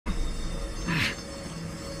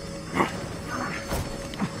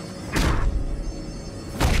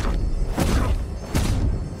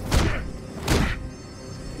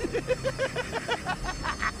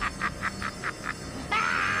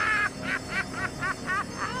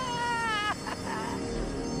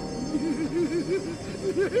Sir,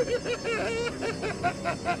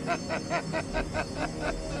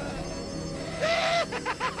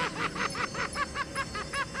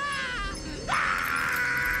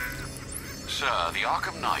 the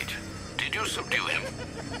Arkham Knight. Did you subdue him?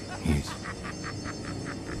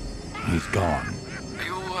 He's gone.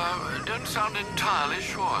 You, don't sound entirely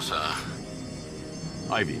sure, sir.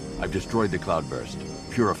 Ivy, I've destroyed the cloudburst.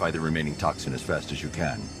 Purify the remaining toxin as fast as you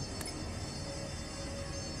can.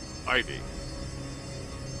 Ivy.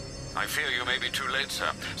 I fear you may be too late,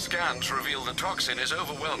 sir. Scans reveal the toxin is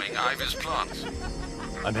overwhelming Ivy's plants.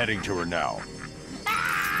 I'm heading to her now.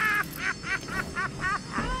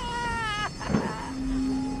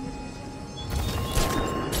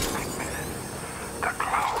 The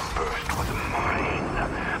cloudburst was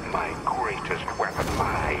mine. My greatest weapon,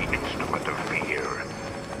 my instrument of fear.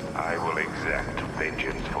 I will exact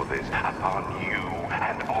vengeance for this upon you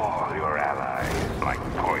and all your allies, like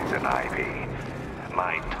poison ivy.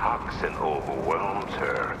 My toxin overwhelms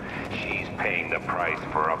her. She's paying the price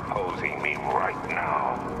for opposing me right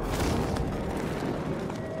now.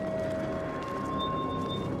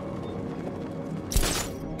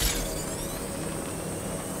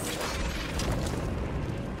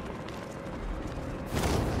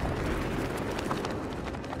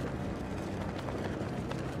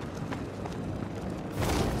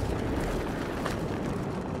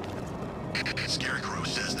 Scarecrow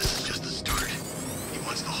says this is just the start. He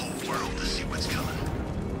wants the whole world to see what's coming.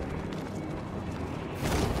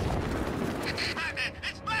 Batman!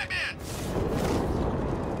 It's Batman!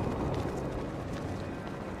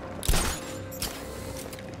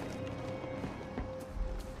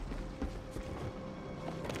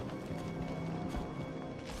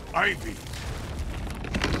 Ivy!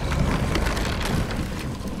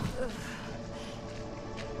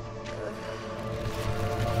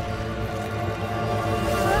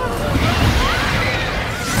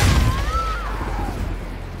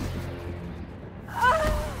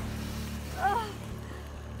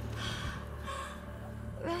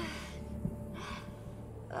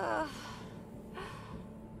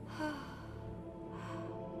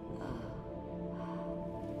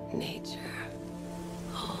 Nature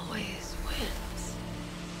always wins.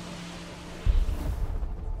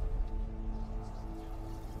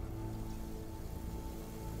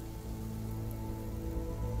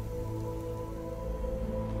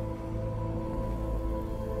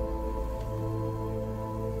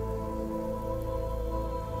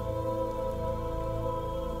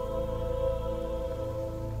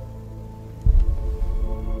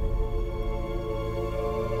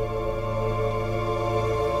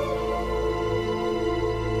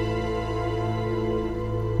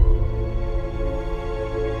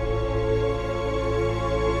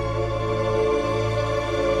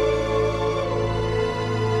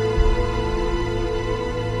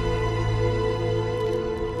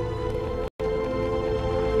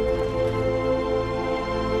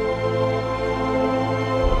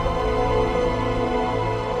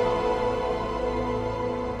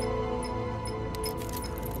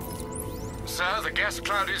 Sir, the gas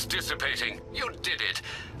cloud is dissipating. You did it.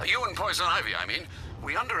 You and Poison Ivy, I mean.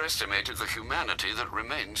 We underestimated the humanity that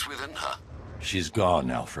remains within her. She's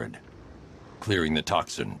gone, Alfred. Clearing the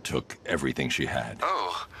toxin took everything she had.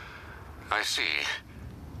 Oh, I see.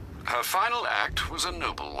 Her final act was a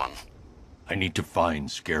noble one. I need to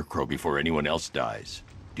find Scarecrow before anyone else dies.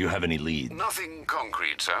 Do you have any leads? Nothing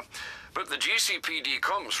concrete, sir. But the GCPD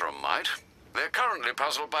comms room might. They're currently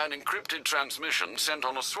puzzled by an encrypted transmission sent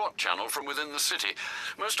on a SWAT channel from within the city.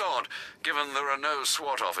 Most odd, given there are no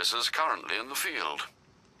SWAT officers currently in the field.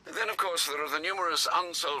 Then, of course, there are the numerous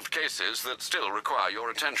unsolved cases that still require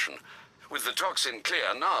your attention. With the toxin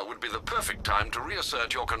clear, now would be the perfect time to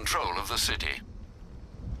reassert your control of the city.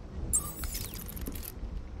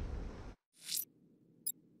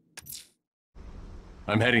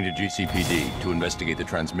 I'm heading to GCPD to investigate the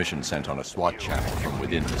transmission sent on a SWAT channel from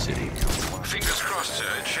within the city. Fingers crossed, sir,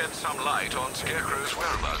 it sheds some light on Scarecrow's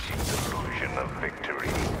whereabouts. Illusion of victory.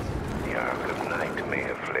 The Arkham Knight may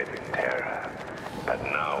have fled in terror, but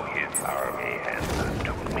now his army answers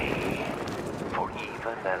to me. For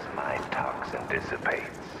even as my toxin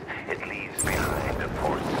dissipates, it leaves behind a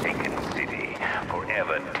forsaken city,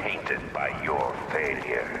 forever tainted by your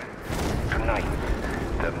failure. Tonight,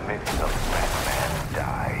 the myth of Batman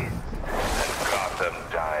dies, and Gotham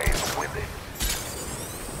dies with it.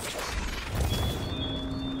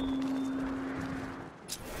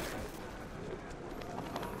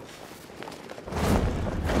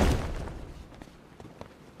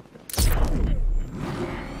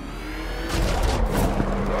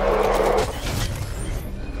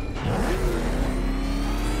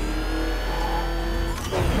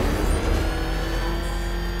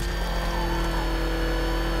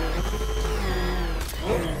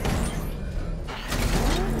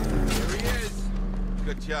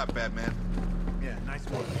 Good job, Batman. Yeah, nice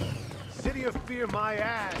work. City of Fear my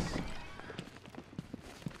ass.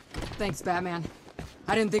 Thanks, Batman.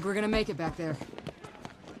 I didn't think we were gonna make it back there.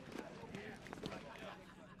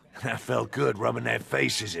 That felt good, rubbing their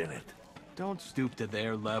faces in it. Don't stoop to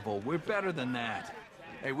their level. We're better than that.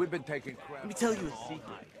 Hey, we've been taking crap. Let me tell you a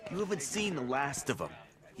secret. You haven't seen the last of him.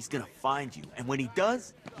 He's gonna find you, and when he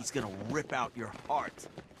does, he's gonna rip out your heart.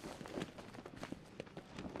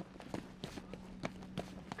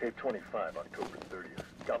 Tape 25, October 30th.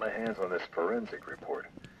 Got my hands on this forensic report.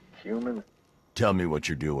 Human... Tell me what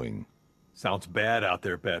you're doing. Sounds bad out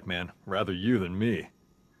there, Batman. Rather you than me.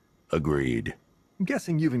 Agreed. I'm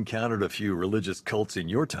guessing you've encountered a few religious cults in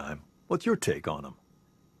your time. What's your take on them?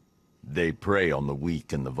 They prey on the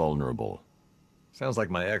weak and the vulnerable. Sounds like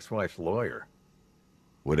my ex-wife's lawyer.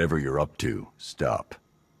 Whatever you're up to, stop.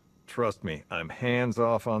 Trust me, I'm hands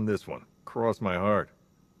off on this one. Cross my heart.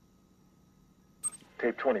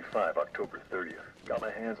 Tape 25, October 30th. Got my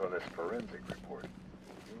hands on this forensic report.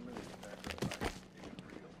 Human sacrifice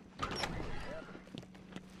is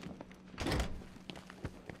real.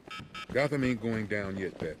 Gotham ain't going down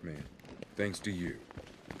yet, Batman. Thanks to you.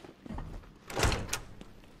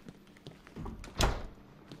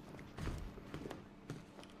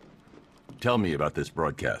 Tell me about this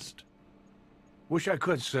broadcast. Wish I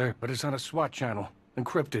could, sir, but it's on a SWAT channel.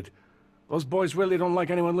 Encrypted. Those boys really don't like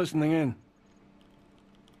anyone listening in.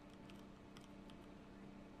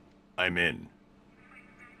 I'm in.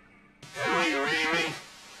 Are you reading me?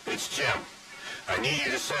 It's Jim. I need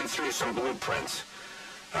you to send through some blueprints.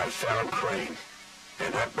 I found Crane,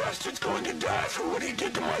 and that bastard's going to die for what he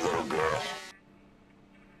did to my little girl.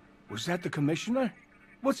 Was that the commissioner?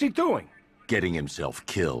 What's he doing? Getting himself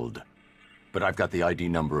killed. But I've got the ID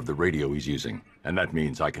number of the radio he's using, and that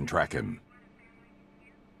means I can track him.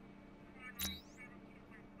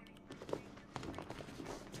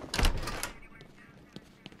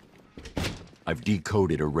 I've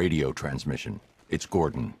decoded a radio transmission. It's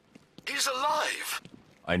Gordon. He's alive!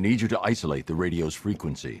 I need you to isolate the radio's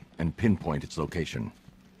frequency and pinpoint its location.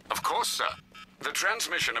 Of course, sir. The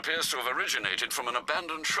transmission appears to have originated from an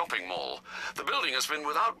abandoned shopping mall. The building has been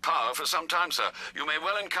without power for some time, sir. You may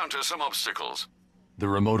well encounter some obstacles. The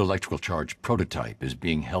remote electrical charge prototype is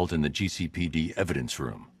being held in the GCPD evidence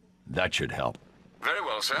room. That should help. Very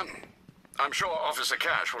well, sir. I'm sure Officer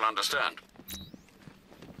Cash will understand.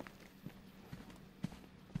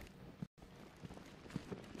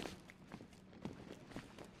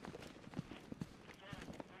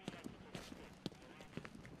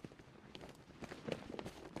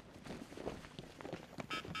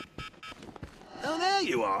 Oh, there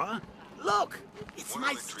you are. Look, it's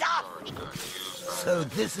my stuff. So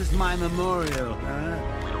this is my memorial,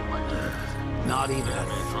 huh? Not even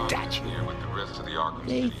a statue.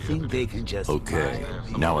 They think they can just... Okay,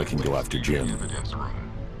 now I can go after Jim.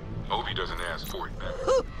 Hope he doesn't ask for it.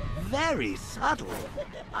 Very subtle.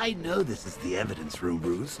 I know this is the evidence room,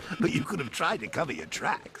 Bruce, but you could have tried to cover your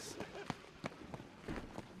tracks.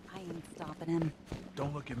 I ain't stopping him.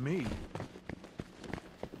 Don't look at me.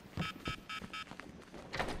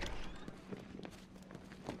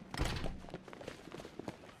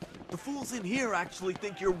 The fools in here actually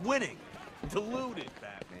think you're winning. Deluded,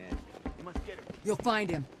 Batman. You must get it. You'll find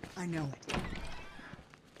him. I know it.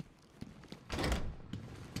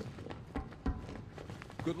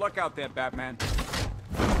 Good luck out there, Batman.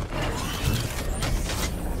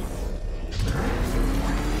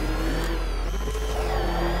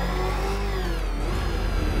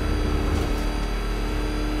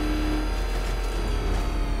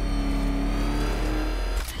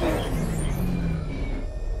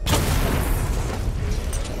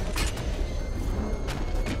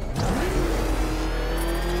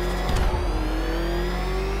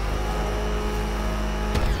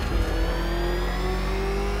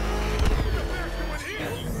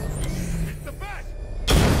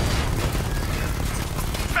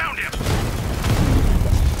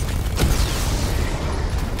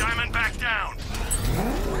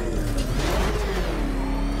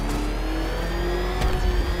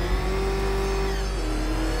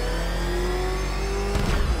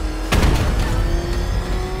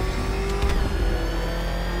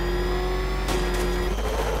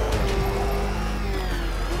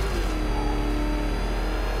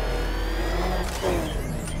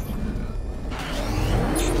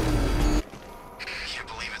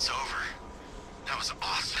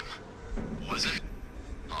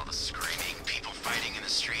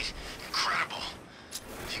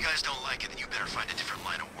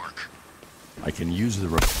 I can use the...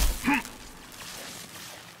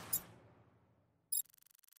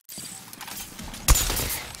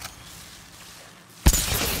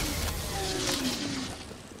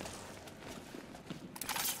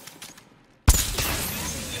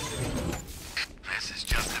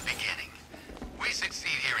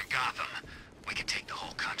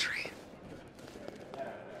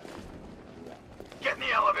 Get in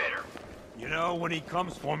the elevator! You know, when he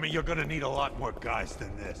comes for me, you're gonna need a lot more guys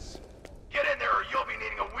than this. Get in there or you'll be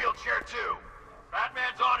needing a wheelchair too!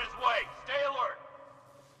 Batman's on his way! Stay alert!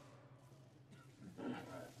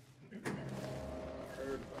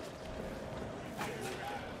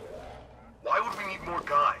 Why would we need more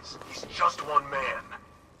guys? He's just one man.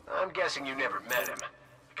 I'm guessing you never met him.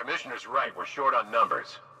 The Commissioner's right, we're short on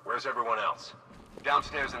numbers. Where's everyone else?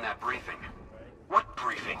 Downstairs in that briefing. What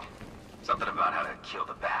briefing? Something about how to kill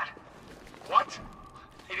the Bat. What?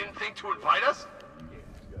 He didn't think to invite us?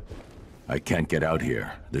 I can't get out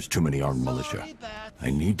here. There's too many armed militia.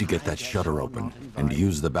 I need to get that shutter open and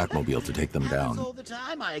use the Batmobile to take them down. All the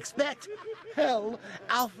time, I expect. Hell,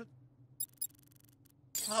 Alfred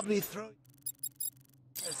probably throw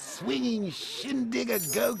a swinging shindig a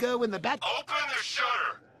go-go in the back. Open the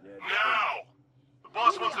shutter! Now! The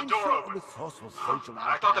boss wants the door open.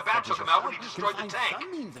 I thought the Bat took him out when he destroyed the tank.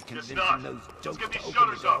 Guess not. Let's get these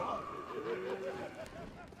shutters up.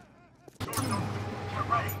 Doors open. Get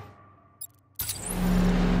ready.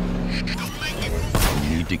 I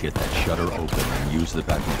need to get that shutter open and use the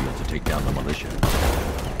Batmobile to take down the militia.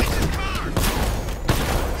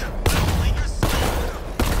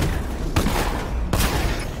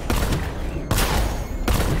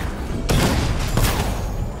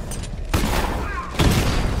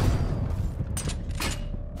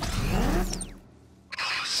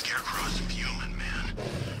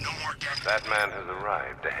 Batman has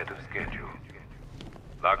arrived ahead of schedule.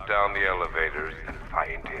 Lock down the elevators and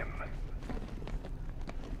find him.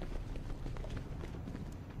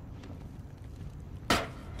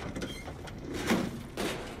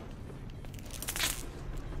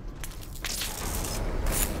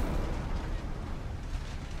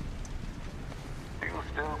 Do you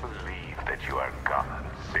still believe that you are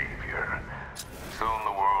Gotham's savior? Soon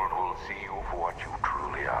the world will see you for what you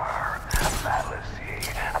truly are. A fallacy,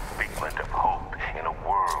 a figment of hope in a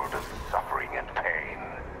world of suffering and pain.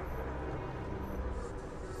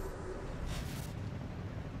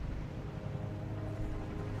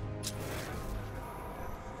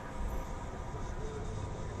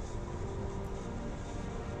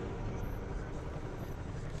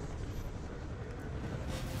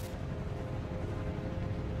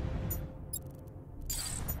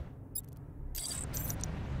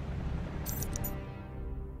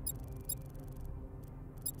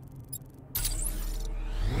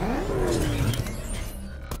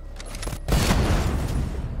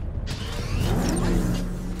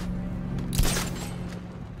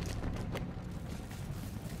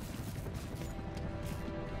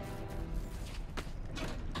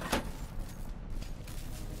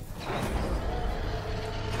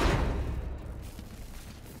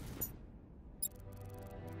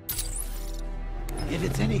 If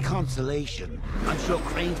it's any consolation, I'm sure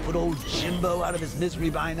Crane's put old Jimbo out of his misery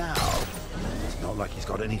by now. It's not like he's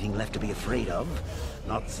got anything left to be afraid of.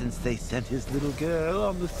 Not since they sent his little girl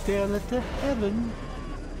on the stairlet to heaven.